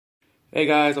Hey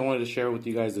guys, I wanted to share with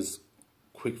you guys this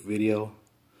quick video.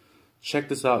 Check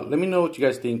this out. Let me know what you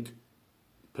guys think.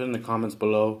 Put in the comments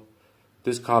below.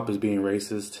 This cop is being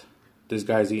racist. This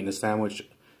guy's eating a sandwich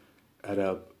at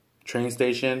a train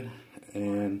station,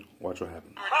 and watch what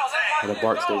happens. At a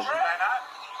BART station. You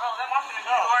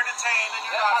are detained and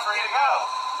you're not free to go.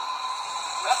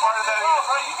 That's part of that.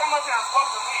 Bro, you come up here and fuck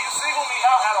with me. You single me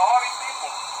out out of all these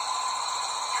people.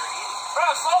 You're eating. Bro,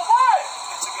 so what?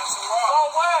 It's against the law.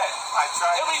 So what? I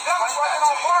tried to explain that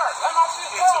to you. Let my shit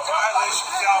go. It's a violation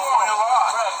of California law.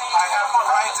 I have the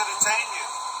right to detain you.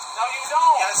 No, you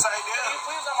don't. Yes, I do. Can you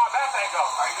please let my backpack go?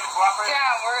 Are you going to cooperate?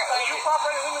 Yeah, you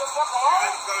cooperating? Leave me the fuck alone.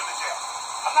 You're going to go to jail.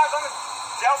 I'm not going to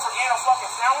jail for eating a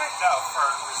fucking sandwich. No, for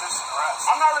resisting arrest.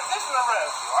 I'm not resisting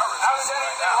arrest. You are resisting. I haven't done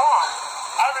anything wrong.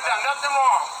 I haven't done nothing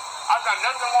wrong. I've done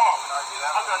nothing wrong.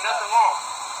 I've done nothing wrong.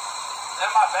 Let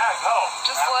my bag go.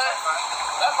 Just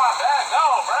let my bag go,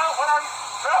 bro. What are you,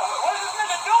 bro? What is this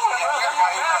nigga doing, bro? Let my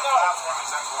bag go.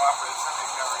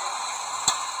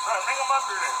 Bro, bring him up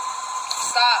here then.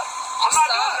 stop. I'm not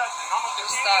doing nothing. I'm gonna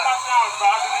continue my sandwich, bro.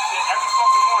 I do this shit every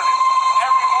fucking morning.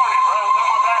 Every morning, bro. Let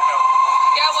my bag go.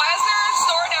 Yeah, why is there a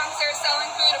store downstairs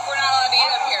selling food if we're not allowed to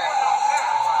eat up here?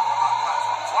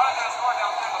 Why is there a store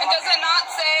downstairs? And does it not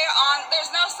say on,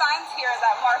 there's no signs here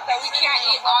that mark that we can't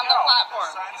eat on the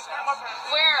platform?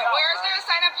 Where is there a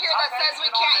sign up here that says we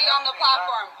can't eat on the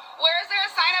platform? Where is there a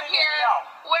sign up here?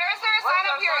 Where is there a sign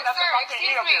up here, sir?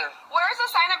 Excuse me. Where is a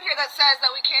sign up here that says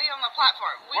that we can't eat on the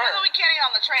platform? We know that we can't eat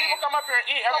on the train. People come up here and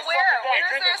eat every But where? fucking day. Where is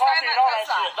Drinking there a sign coffee that and all says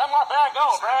that that? shit. Let my bag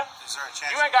go, bro. Is there a chance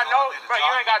You ain't got no reasonable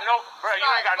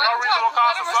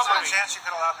cause to fuck with me. chance you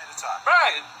could allow me to talk? Bro,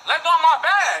 let go of my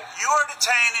bag. You are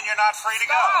detained and you're not free to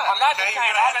go. I'm not Okay, detained.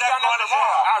 you're I gonna haven't end up done going to nothing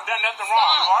wrong. jail. I've done nothing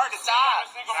wrong. You are detained.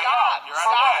 You're For what? You're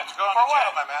going For to what?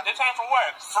 jail, my man. Detained for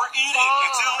what? For eating.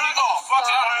 It's illegal. It's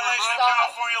a violation of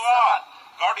California law.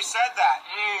 You already said that.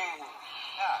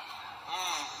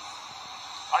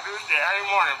 I do this shit every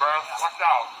morning, bro. Watch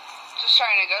out. Just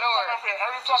trying to go to work.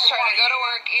 Just trying to go to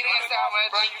work, eating a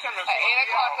sandwich at 8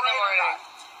 o'clock in the morning.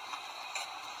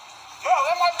 Bro,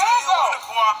 let my bag go. You want to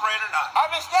cooperate or not?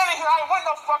 I've been standing here. I ain't went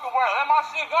no fucking where. Let my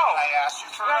shit go. I asked you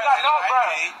for You an ain't got no ID.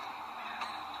 right.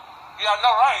 You got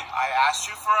no right. I asked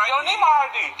you for You ID. don't need my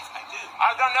ID. I do.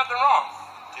 I've done nothing wrong.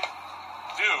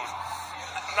 Dude.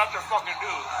 I'm not your fucking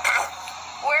dude.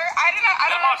 Where? I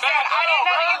don't understand. I didn't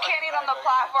know that you can't eat on the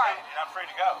platform. You're not free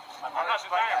to go. I'm not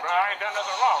saying, bro. I ain't done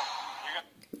nothing wrong.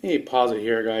 Let me pause it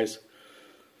here, guys.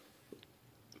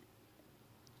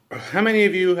 How many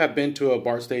of you have been to a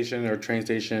BART station or train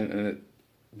station and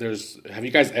have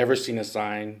you guys ever seen a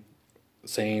sign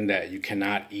saying that you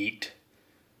cannot eat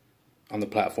on the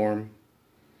platform?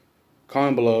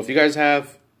 Comment below. If you guys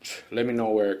have, let me know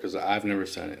where, because I've never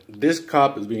seen it. This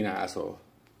cop is being an asshole.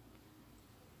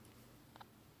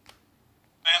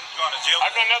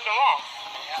 I've done nothing wrong.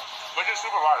 But your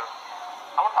supervisor.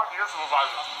 I want to talk to your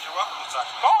supervisor. You're welcome to talk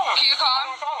to me. Call him. Can you call him?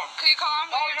 Call him. Can you call him?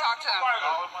 Can you talk to him?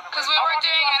 Because we I weren't want to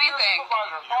doing talk to your anything.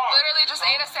 supervisor. Call him. Literally just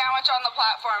ate a sandwich on the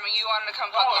platform and you wanted to come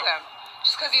fuck with him.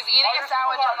 Just because he's eating a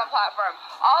sandwich on the platform.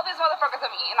 All these motherfuckers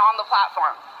have eaten on the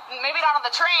platform. Maybe not on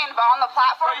the train, but on the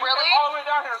platform, Bro, you really? came all the way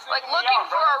down here and Like sneak me looking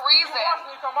out, for bro. a reason. You watched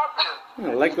me come up here.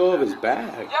 Let go of his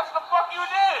bag. Yes, the fuck you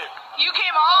did. You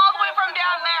came all the way from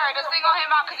down there to single him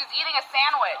out because he's eating a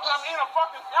sandwich. I'm eating a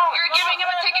fucking sandwich. You're giving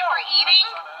him a ticket for eating?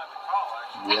 Wow.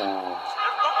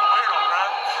 You're fucking weirdo, bro.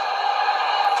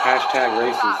 Hashtag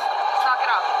racist. Knock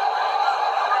it off.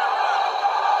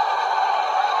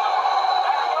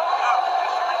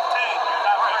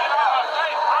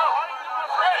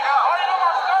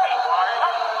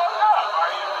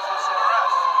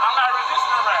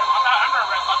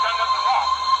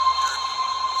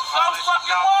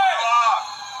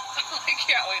 I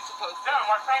can't wait to post Yeah,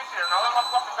 my train's here. Now let my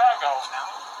fucking bag go.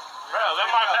 Bro, let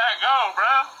my bag go,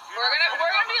 bro. We're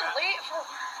gonna be late for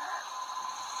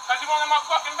Cause you won't let my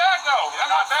fucking bag go.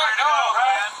 Let my bag go, bro.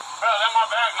 Bro, let my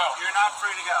bag go. You're not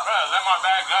free to go. Bro, let my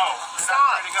bag go.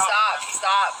 Stop.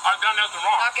 I've done nothing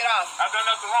wrong. Knock it off. I've done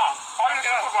nothing wrong. Call your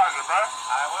supervisor, bro.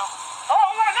 I will. Call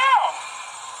him right now.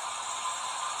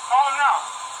 Call him now.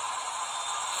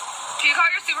 Can you call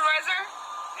your supervisor?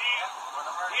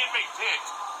 He's a big dick.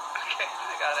 Okay,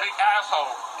 I got it. Big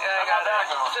asshole. Yeah, I got it.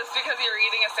 Just because you're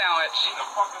eating a sandwich. Eating a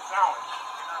fucking sandwich.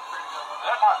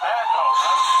 Let my bag go,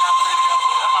 bro. You're not free to go.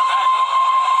 Let my bag go.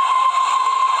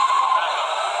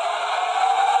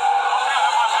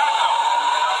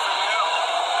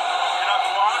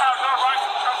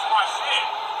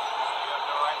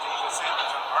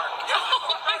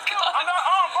 I'm not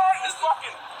on BART. It's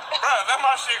fucking. Bro, let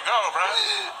my shit go, bro.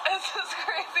 This is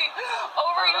crazy.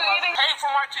 Over you eating. Pay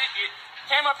for my ticket.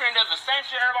 Came up here and does the same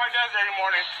shit everybody does every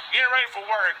morning, getting ready for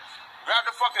work, grabbed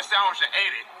the fucking sandwich and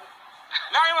ate it.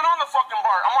 Not even on the fucking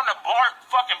BART. I'm on the BART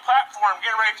fucking platform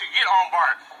getting ready to get on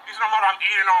BART. He's talking about I'm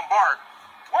eating on BART.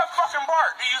 What fucking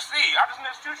BART do you see? I just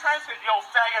missed 2 trains and yo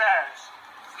faggot ass.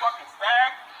 Fucking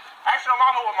fag. Ask your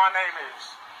mama what my name is.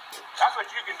 That's what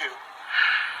you can do.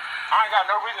 I ain't got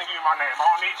no reason to give you my name. I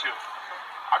don't need to.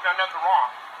 I've done nothing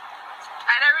wrong.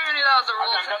 I never even knew that was a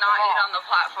rule to not eat on the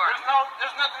platform.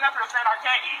 There's nothing up here saying I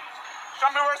can't eat.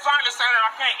 Show me where a sign is saying that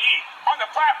I can't eat. On the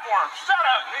platform. Shut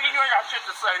up, nigga. You ain't got shit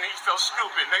to say, nigga. You feel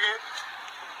stupid, nigga.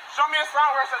 Show me a sign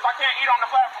where it says I can't eat on the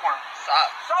platform. Stop.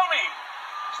 Show me.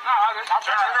 No, I've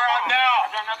done around now.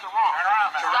 I've done nothing wrong. Turn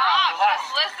around, man. Stop. Just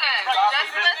listen.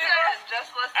 Just listen. Just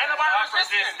listen. Ain't nobody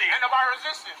resisting. Ain't nobody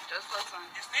resisting. Just listen.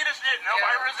 You see this shit?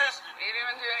 Nobody resisting. You didn't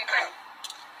even do anything.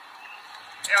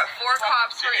 Yeah, 4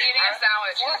 cops for eating a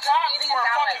sandwich. 4 cops for a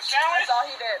fucking sandwich? That's all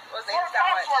he did was eat a 4 cops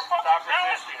sandwich. for a fucking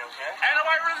sandwich? Okay? Ain't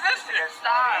nobody resisting.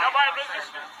 Stop. Nobody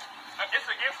resisting. It's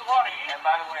against the law to eat. And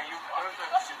by the way, you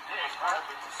did part of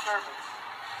the service.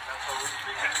 That's what we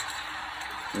figured.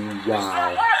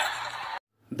 Wow.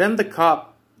 Then the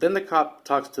cop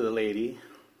talks to the lady,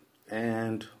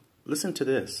 and listen to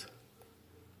this.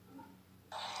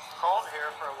 Called here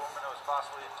for a woman that was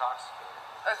possibly intoxicated.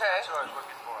 Okay. That's who I was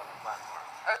looking for on the platform.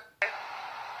 Okay.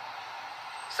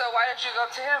 So why did you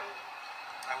go to him?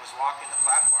 I was walking the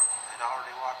platform. I'd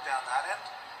already walked down that end.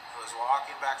 I was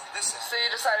walking back to this end. So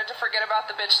you decided to forget about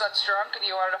the bitch that's drunk and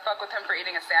you wanted to fuck with him for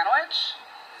eating a sandwich?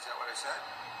 Is that what I said?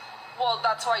 Well,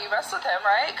 that's why you messed with him,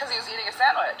 right? Because he was eating a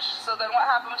sandwich. So then what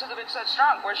happened to the bitch that's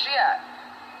drunk? Where's she at?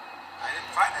 I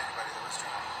didn't find anybody that was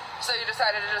drunk. So you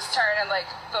decided to just turn and, like,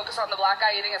 focus on the black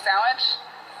guy eating a sandwich?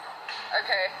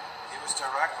 Okay. He was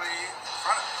directly in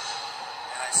front of me.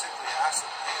 And I simply asked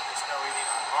him, hey, there's no eating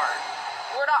on BART.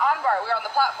 We're not on BART. We're on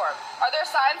the platform. Are there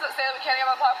signs that say that we can't eat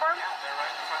on the platform? Yeah, they're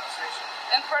right in front of the station.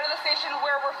 In front of the station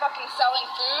where we're fucking selling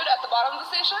food at the bottom of the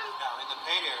station? No, in the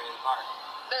paid area of BART.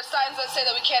 There's signs that say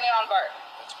that we can't eat on BART.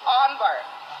 On BART.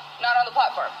 Not on the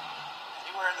platform.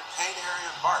 Anywhere in the paid area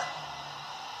of BART.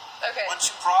 Okay. Once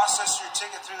you process your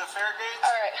ticket through the fare gates,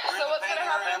 Alright, you're so in what's the paid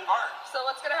gonna area happen? of BART. So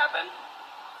what's gonna happen?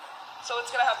 So what's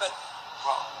gonna happen?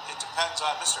 Well, it depends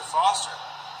on Mr. Foster.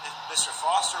 If Mr.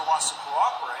 Foster wants to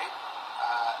cooperate,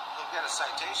 he'll get a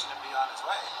citation and be on his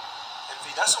way. If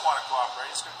he doesn't want to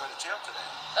cooperate, he's going to go to jail today.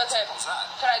 Okay. Simple as that.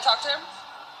 Can I talk to him?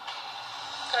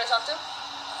 Can I talk to him?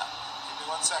 Give me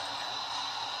 1 second.